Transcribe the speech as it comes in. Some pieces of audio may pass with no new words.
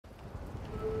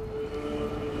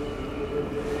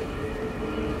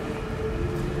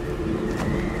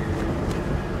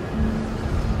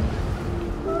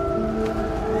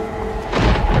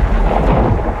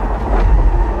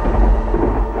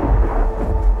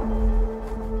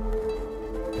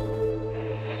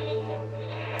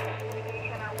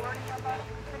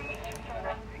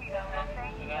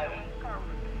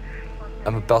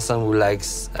person who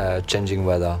likes changing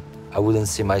weather. I wouldn't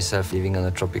see myself living on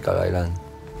a tropical island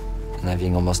and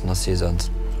having almost no seasons.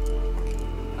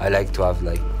 I like to have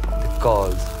like the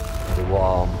cold, the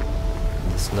warm,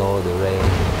 the snow, the rain,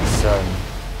 the sun,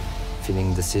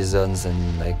 feeling the seasons and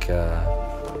like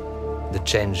the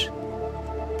change.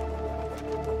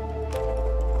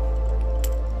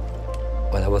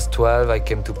 When I was 12, I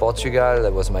came to Portugal.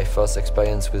 That was my first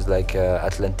experience with like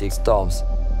Atlantic storms.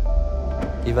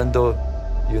 Even though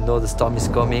you know the storm is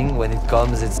coming, when it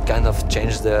comes, it's kind of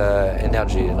changed the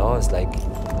energy, you know? It's like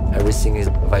everything is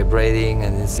vibrating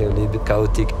and it's a little bit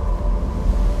chaotic.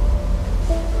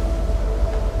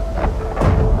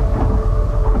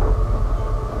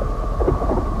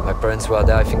 My parents were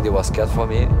there, I think they were scared for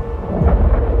me.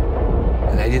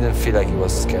 And I didn't feel like it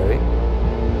was scary.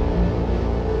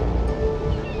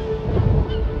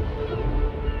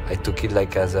 I took it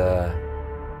like as a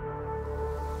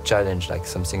challenge, like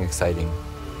something exciting.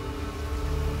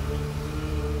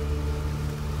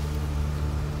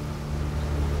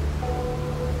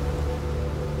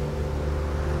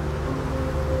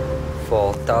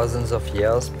 For thousands of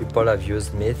years, people have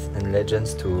used myths and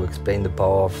legends to explain the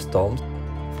power of storms.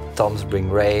 Storms bring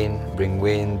rain, bring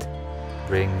wind,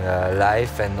 bring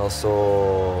life and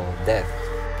also death.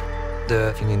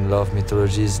 The thing in love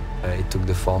mythologies, it took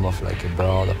the form of like a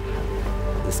bird.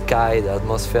 The sky, the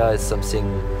atmosphere is something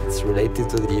that's related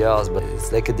to the earth, but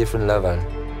it's like a different level.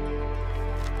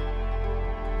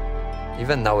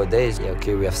 Even nowadays,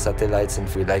 okay, we have satellites and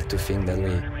we like to think that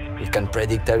we can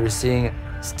predict everything.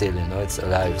 Still, you know, it's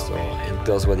alive, so it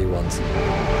does what it wants.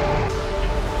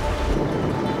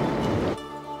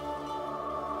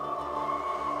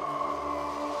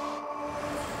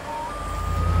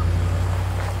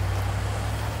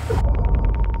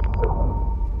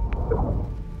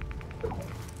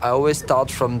 I always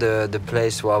start from the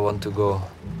place where I want to go.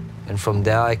 And from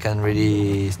there I can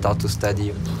really start to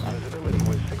study.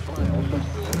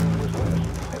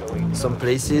 Some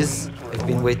places I've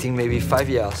been waiting maybe 5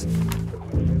 years.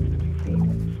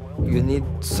 You need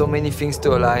so many things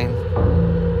to align.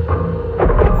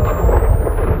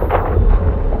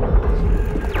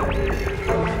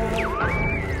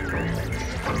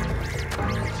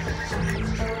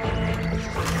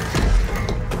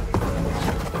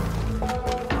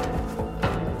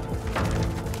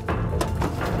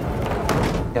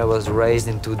 I was raised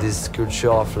into this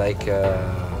culture of like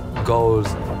goals.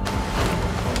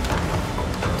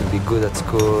 To be good at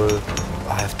school,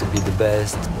 I have to be the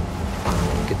best,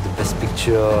 get the best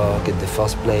picture, get the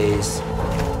first place.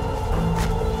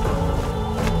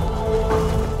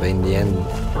 But in the end,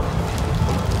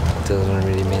 it doesn't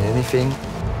really mean anything.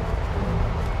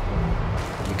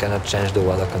 You cannot change the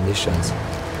weather conditions.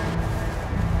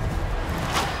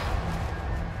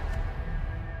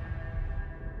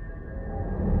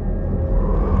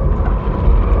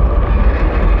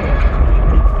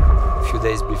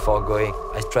 Days before going,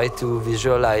 I try to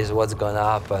visualize what's gonna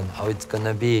happen, how it's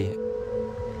gonna be.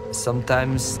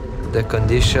 Sometimes the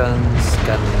conditions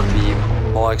can be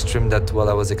more extreme than what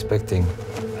I was expecting.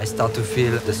 I start to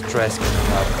feel the stress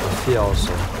coming up, the fear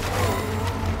also.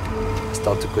 I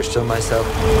start to question myself.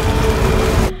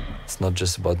 It's not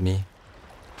just about me.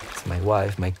 It's my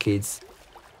wife, my kids.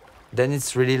 Then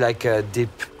it's really like a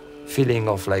deep feeling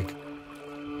of like,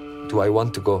 do I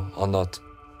want to go or not?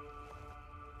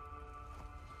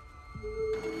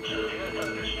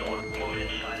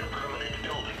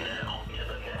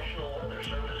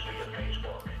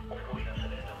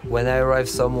 When I arrive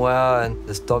somewhere and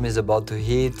the storm is about to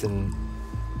hit and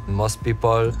most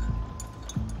people,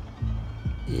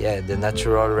 yeah, the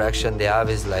natural reaction they have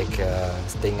is like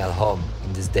staying at home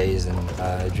in these days and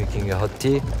drinking a hot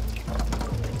tea.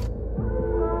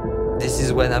 This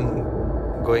is when I'm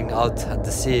going out at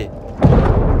the sea.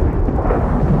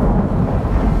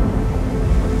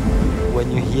 When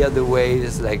you hear the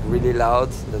waves like really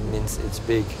loud, that means it's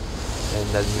big and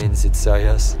that means it's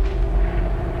serious.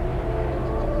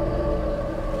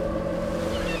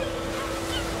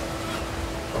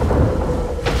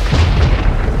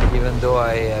 Even though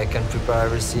I can prepare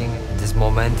everything, this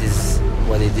moment is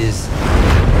what it is.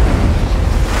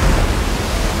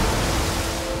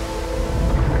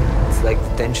 It's like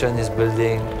the tension is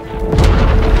building.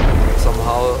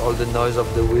 Somehow all the noise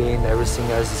of the wind, everything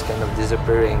else is kind of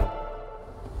disappearing.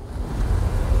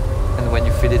 And when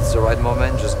you feel it's the right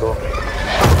moment, just go.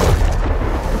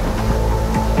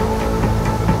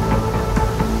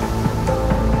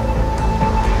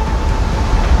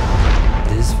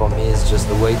 For me, it's just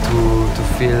a way to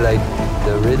feel like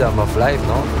the rhythm of life,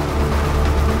 no?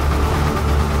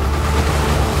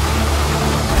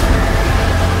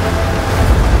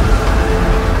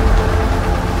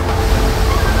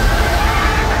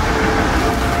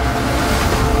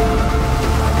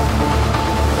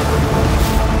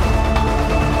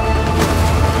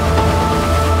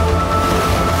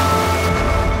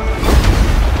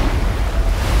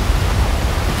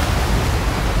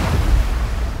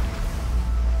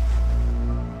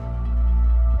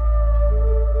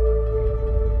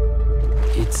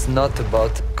 It's not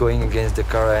about going against the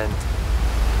current.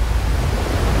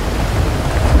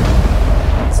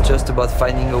 It's just about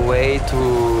finding a way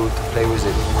to play with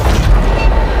it.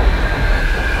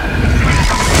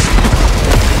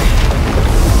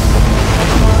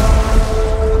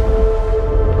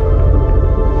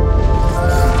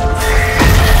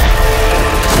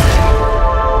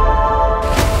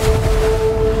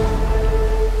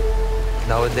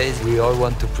 Nowadays, we all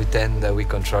want to pretend that we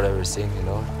control everything, you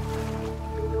know?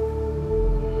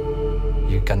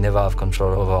 You can never have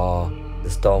control over the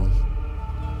storm.